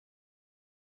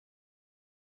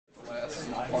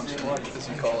punch, as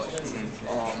you call it.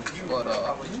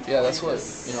 Yeah, that's what,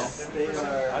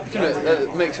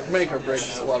 that make or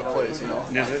breaks a lot of plays,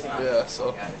 Is it? Yeah,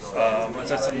 so. Is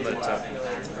that something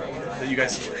that you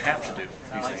guys have to do?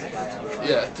 You think?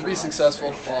 Yeah, to be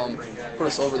successful, put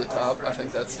us over the top. I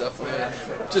think that's definitely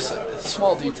just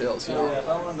small details,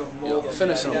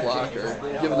 finishing a block or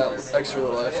giving that extra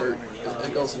little effort.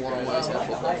 It goes a long ways on the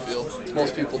football field.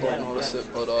 Most people don't notice it,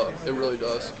 but it really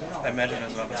does. I imagine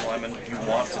as an offensive lineman, you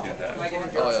want to do that.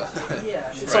 Oh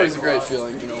yeah, it's always a great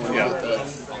feeling, when you get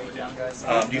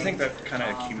that. Do you think that kind of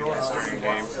accumulates during a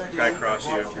game? Guy cross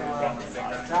you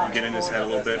get in his head a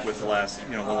little bit with the last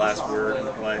word in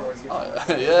the play.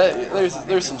 Yeah,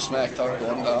 there's some smack talk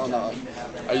going down.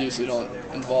 I usually don't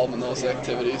involve in those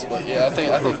activities, but yeah, I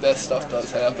think that stuff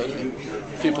does happen. And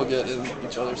people get in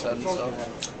each other's head and stuff.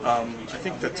 I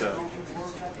think that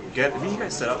you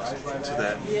guys set up to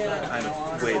that kind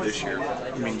of way this year.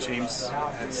 I mean, James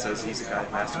says he's a guy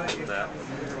who has to play with that.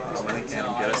 I think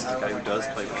Adam Geddes is a guy who does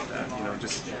play like that.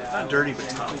 Just not dirty but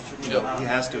tough. He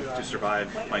has to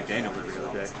survive Mike Daniel every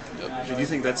other day. Do you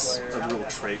think that's a real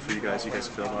trait for you guys? You guys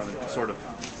build on and sort of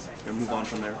move on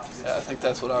from there? Yeah, I think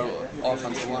that's what our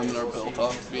offensive linemen are built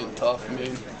off, being tough and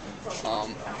being,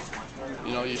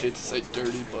 you hate to say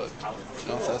dirty, but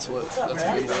that's a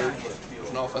good word.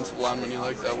 An offensive lineman, you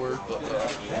like that word, but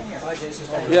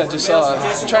yeah, just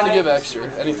trying to give extra.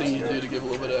 Anything you do to give a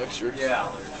little bit of extra.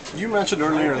 You mentioned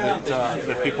earlier that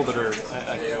the people that are,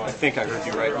 I think I heard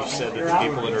you right, you said that the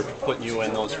people that are putting you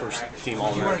in those first team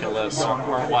All-American lists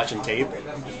weren't watching tape.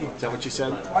 Is that what you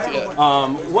said? Yeah.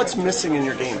 What's missing in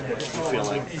your game, you feel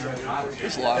like?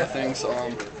 There's a lot of things.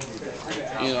 A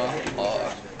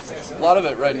lot of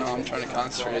it right now I'm trying to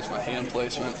concentrate is my hand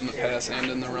placement in the pass and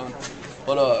in the run.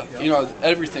 But,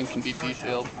 everything can be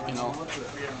detailed,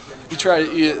 We try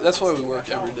that's why we work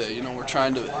every day, We're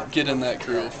trying to get in that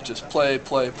groove, just play.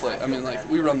 I mean,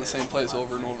 we run the same plays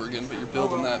over and over again, but you're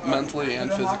building that mentally and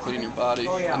physically in your body.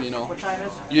 And,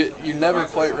 you're never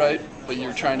quite right, but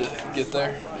you're trying to get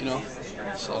there,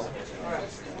 so.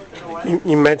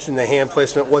 You mentioned the hand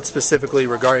placement. What specifically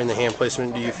regarding the hand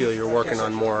placement do you feel you're working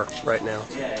on more right now?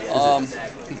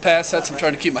 In pass sets, I'm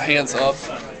trying to keep my hands up,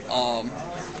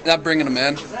 not bringing them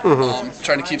in,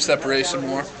 trying to keep separation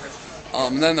more.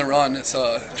 And then the run, it's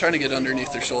trying to get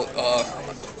underneath their shoulder,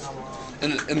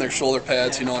 in their shoulder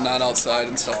pads, not outside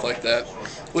and stuff like that,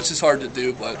 which is hard to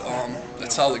do, but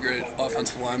that's how the great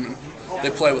offensive linemen, they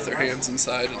play with their hands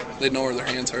inside, and they know where their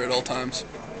hands are at all times.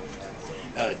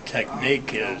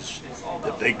 Technique is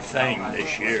the big thing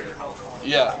this year.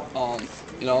 Yeah,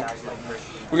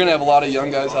 we're going to have a lot of young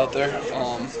guys out there.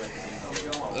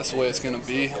 That's the way it's going to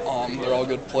be. They're all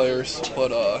good players,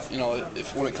 but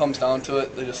if when it comes down to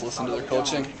it, they just listen to their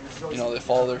coaching. They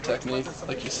follow their technique,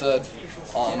 like you said.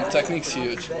 Technique's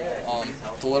huge.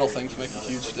 The little things make a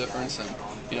huge difference, and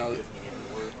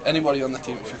anybody on the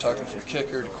team, if you're talking from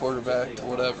kicker to quarterback to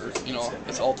whatever,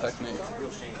 it's all technique.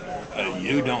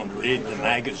 You don't read the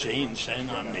magazines then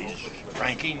on these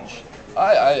rankings?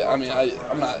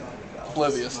 I'm not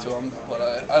oblivious to them,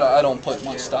 but I don't put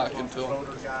much stock into them,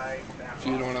 if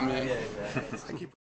you know what I mean.